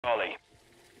Charlie.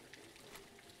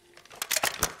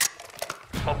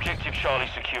 Objective Charlie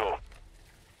secure.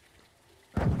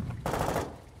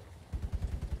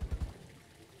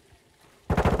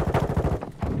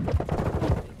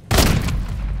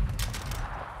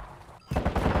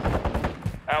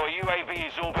 Our UAV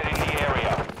is orbiting the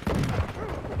area.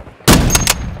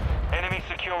 Enemy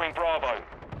securing Bravo.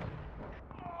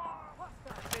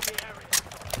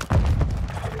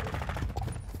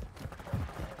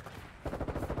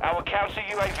 Our counter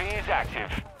UAV is active.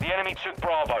 The enemy took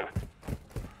Bravo.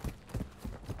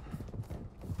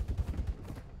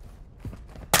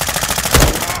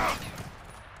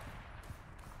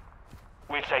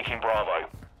 We're taking Bravo.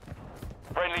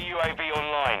 Friendly UAV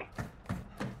online.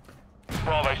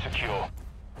 Bravo secure.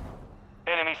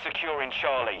 Enemy securing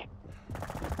Charlie.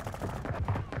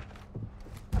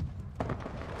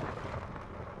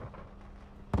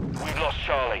 We've lost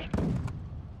Charlie.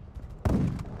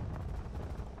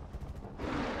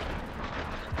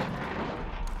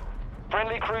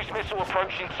 Friendly cruise missile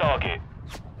approaching target.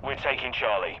 We're taking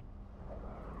Charlie.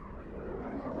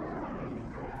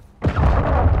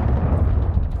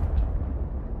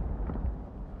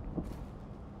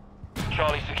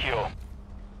 Charlie secure.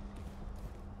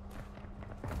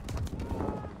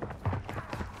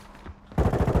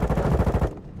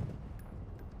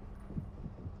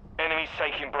 Enemy's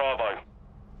taking Bravo.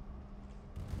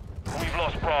 We've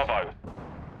lost Bravo.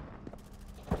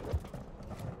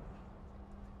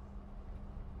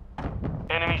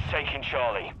 Enemy's taking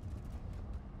Charlie.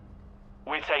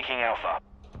 We're taking Alpha.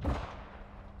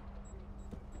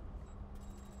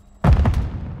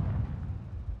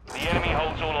 The enemy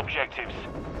holds all objectives.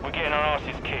 We're getting our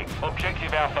asses kicked.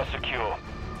 Objective Alpha secure.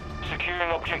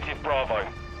 Securing Objective Bravo.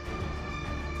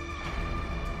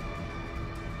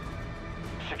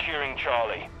 Securing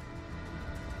Charlie.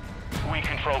 We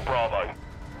control Bravo.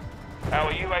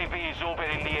 Our UAV is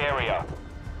orbiting the area.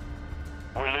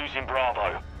 We're losing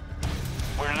Bravo.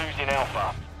 We're losing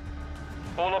Alpha.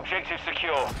 All objectives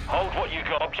secure. Hold what you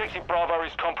got. Objective Bravo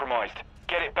is compromised.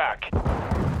 Get it back.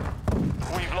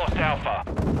 We've lost Alpha.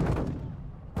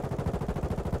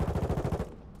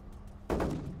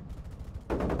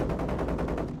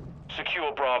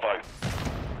 Secure Bravo.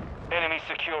 Enemy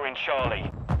securing Charlie.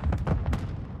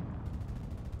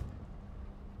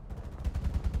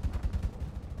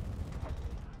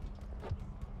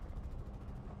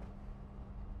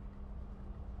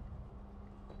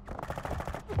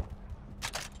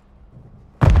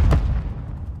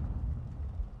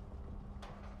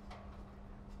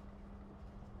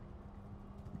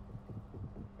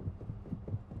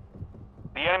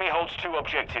 The enemy holds two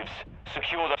objectives.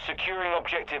 Securing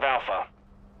Objective Alpha.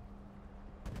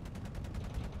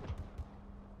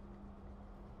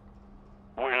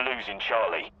 We're losing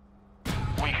Charlie.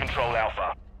 We control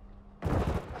Alpha.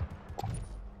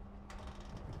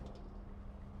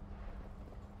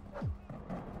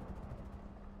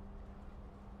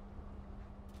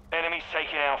 Enemy's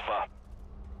taking Alpha.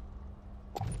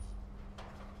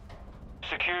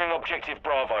 Securing Objective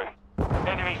Bravo.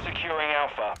 Enemy securing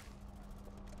Alpha.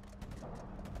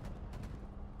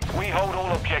 We hold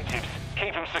all objectives.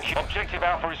 Keep them secure. Objective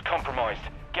Alpha is compromised.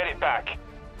 Get it back.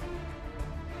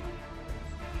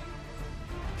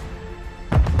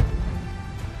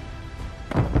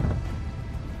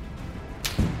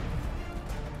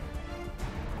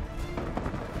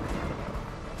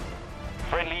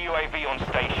 Friendly UAV on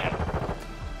station.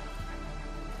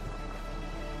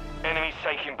 Enemy's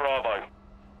taking Bravo.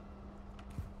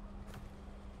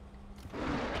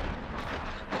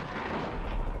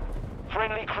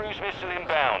 Friendly cruise missile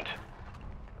inbound.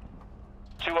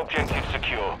 Two objectives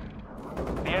secure.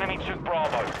 The enemy took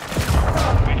Bravo.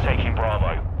 We're taking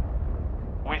Bravo.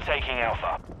 We're taking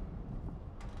Alpha.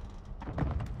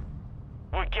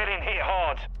 We're getting hit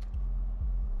hard.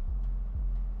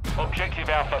 Objective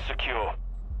Alpha secure.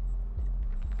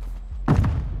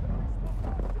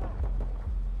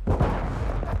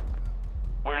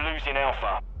 We're losing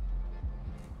Alpha.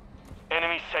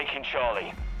 Enemy's taking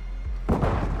Charlie.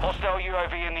 Hostile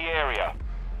UAV in the area.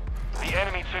 The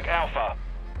enemy took Alpha.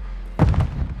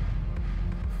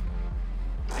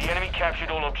 The enemy captured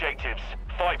all objectives.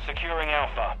 Fight securing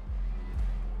Alpha.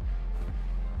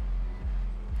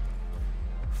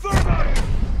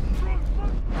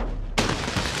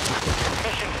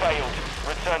 Mission failed.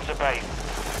 Return to base.